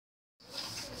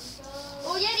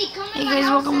Hey guys,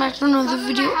 welcome back to another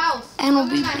video, and we'll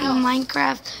be playing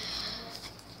Minecraft.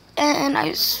 And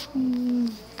I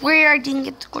swear I didn't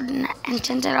get the coordinate and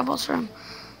 10 terabytes from.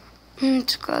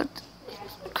 It's called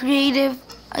Creative.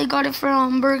 I got it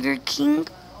from Burger King.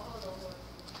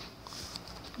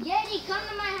 Yeti, come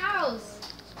to my house.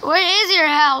 Where is your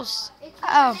house? It's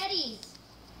Yeti's.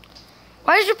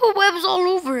 Why did you put webs all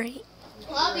over it?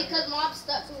 Well, because mobs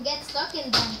get stuck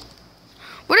in them.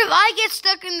 What if I get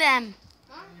stuck in them?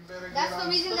 Huh? That's the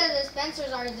reason that the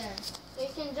dispensers are there. So you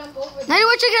can jump over them. Now you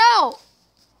want to check it out.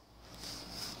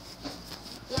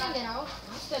 You can get out.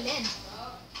 I'm still in.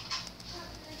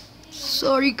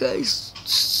 Sorry guys,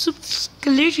 it's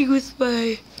glitchy with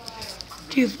my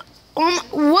TV. Oh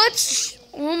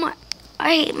my,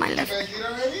 I hate my left. Did you guys eat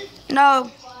already? No.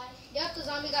 Yep, the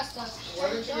zombie got stuck. Why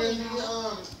didn't you guys eat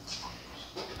Oh,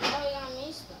 you got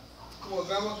me stuck. what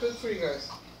grandma cooked for you guys?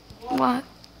 What?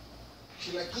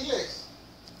 Chilaquiles.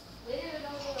 We didn't even know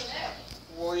we were there.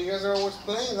 Well, you guys are always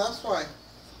playing, that's why.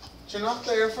 Turn off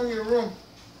the air from your room.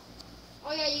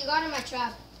 Oh yeah, you got in my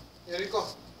trap. Erico,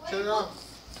 turn it off.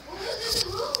 Who was in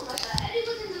the room? I thought Eddie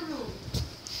was in the room.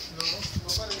 No,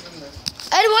 nobody's in there.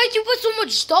 Eddie, why'd you put so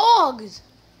much dogs?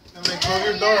 And then close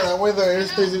your door, that way the air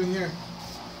stays in here.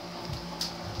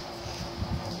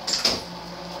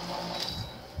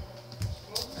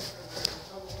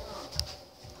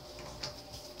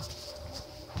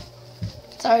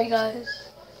 Sorry guys.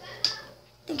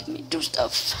 Make me do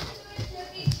stuff.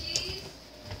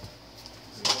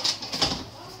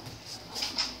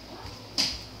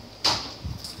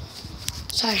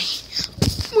 Sorry.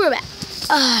 We're back.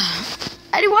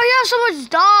 Eddie, why do you have so much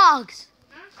dogs?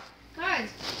 Huh? Cause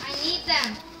I need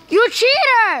them. You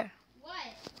cheater! What?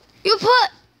 You put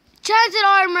chanted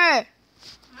armor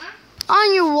Huh?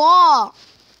 on your wall.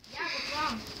 Yeah, what's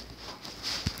wrong?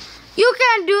 You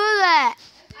can't do that.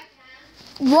 I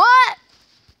can. What?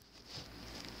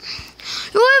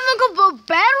 You even go put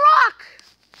bedrock?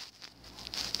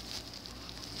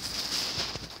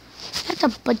 That's a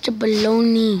bunch of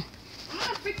baloney. I'm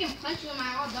gonna freaking punch you in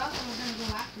my all dogs and we're gonna go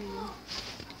after you.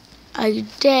 I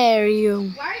dare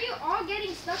you. Why are you all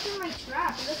getting stuck in my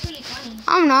trap? It looks really funny.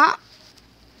 I'm not.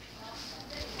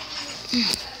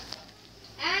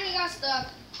 And you got stuck.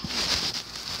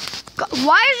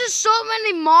 Why is there so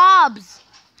many mobs?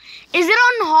 Is it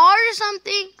on hard or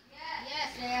something?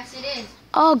 Yes, it is.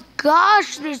 Oh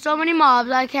gosh, there's so many mobs.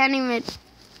 I can't even.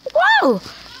 Whoa!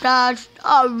 That's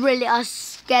really a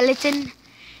skeleton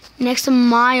next to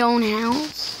my own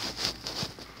house.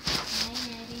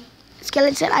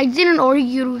 Skeleton, I didn't order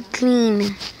you to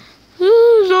clean.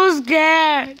 Ooh, so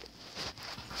scared.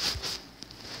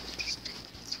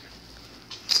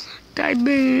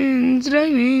 Diamonds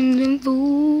and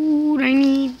food. I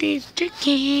need this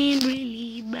chicken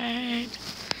really bad.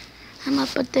 I'ma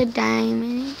put the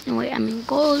diamond. Wait, I mean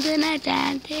golden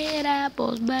enchanted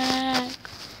apples back.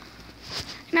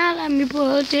 Now let me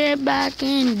put it back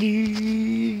in these.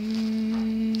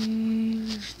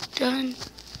 Done.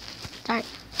 Sorry,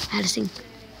 I had to sing.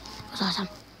 It was awesome.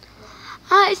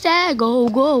 I said go,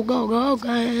 go, go, go,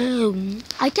 go.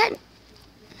 I can't.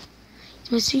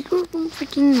 Is my secret room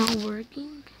freaking not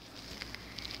working?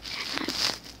 And I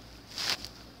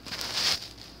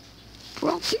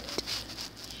broke it.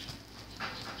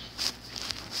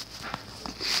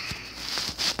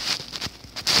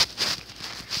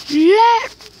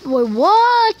 Wait,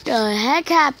 what the heck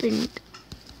happened?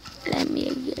 Let me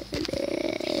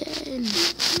get in.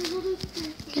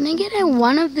 Can I get in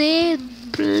one of these?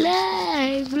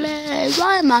 Play.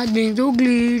 Why am I being so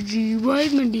glitchy? Why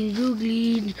is my being so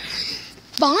glitchy?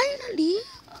 Finally,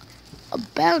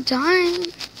 about time.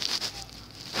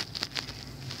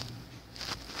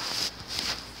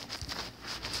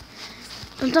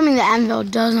 Don't tell me the anvil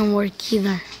doesn't work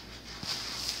either.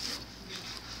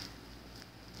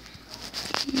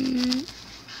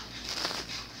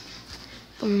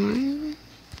 Boom.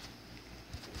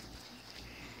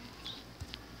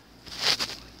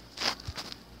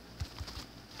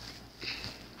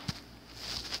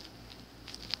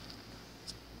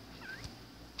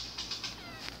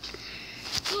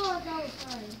 Oh, that was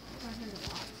fun. I heard a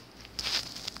lot.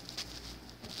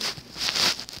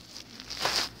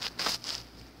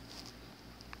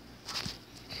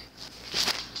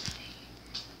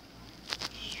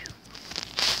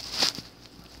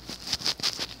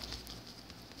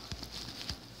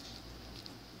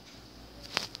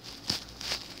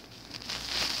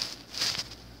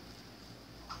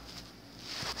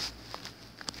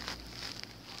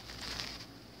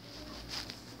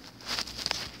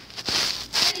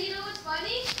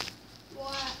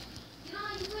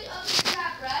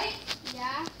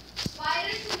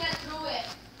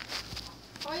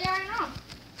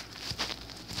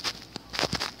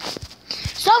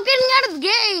 Stop getting out of the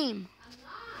game.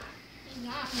 He's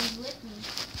not. He's with me.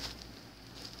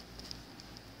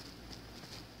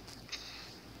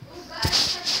 Oh,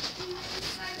 guys, that's 2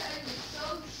 minutes, guys. That is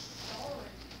so short.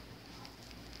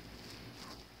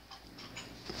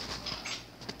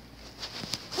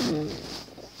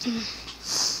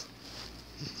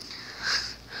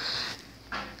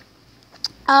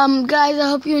 Guys, I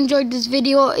hope you enjoyed this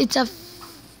video. It's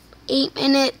 8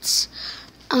 minutes.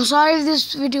 I'm sorry if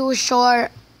this video was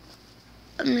short.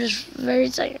 I'm just very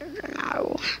tired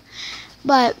now.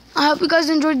 But I hope you guys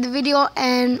enjoyed the video,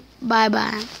 and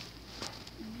bye-bye.